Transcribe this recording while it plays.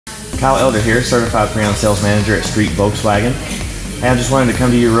Kyle Elder here, Certified Pre-Owned Sales Manager at Street Volkswagen. Hey, I just wanted to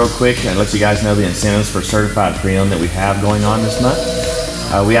come to you real quick and let you guys know the incentives for Certified Pre-Owned that we have going on this month.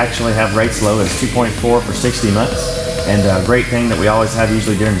 We actually have rates low as 2.4 for 60 months. And a great thing that we always have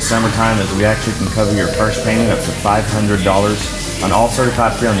usually during the summertime is we actually can cover your first payment up to $500 on all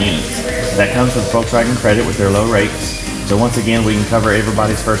Certified Pre-Owned units. That comes with Volkswagen credit with their low rates. So once again, we can cover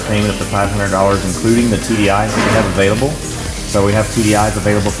everybody's first payment up to $500, including the TDIs that we have available. So we have TDIs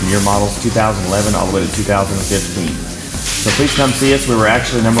available from year models 2011 all the way to 2015. So please come see us. We were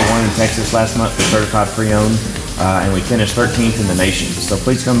actually #1 in Texas last month for Certified Pre-Owned, and we finished 13th in the nation. So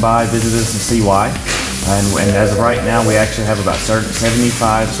please come by, visit us, and see why. And as of right now, we actually have about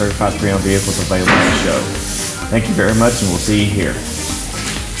 75 Certified Pre-Owned vehicles available to show. Thank you very much, and we'll see you here.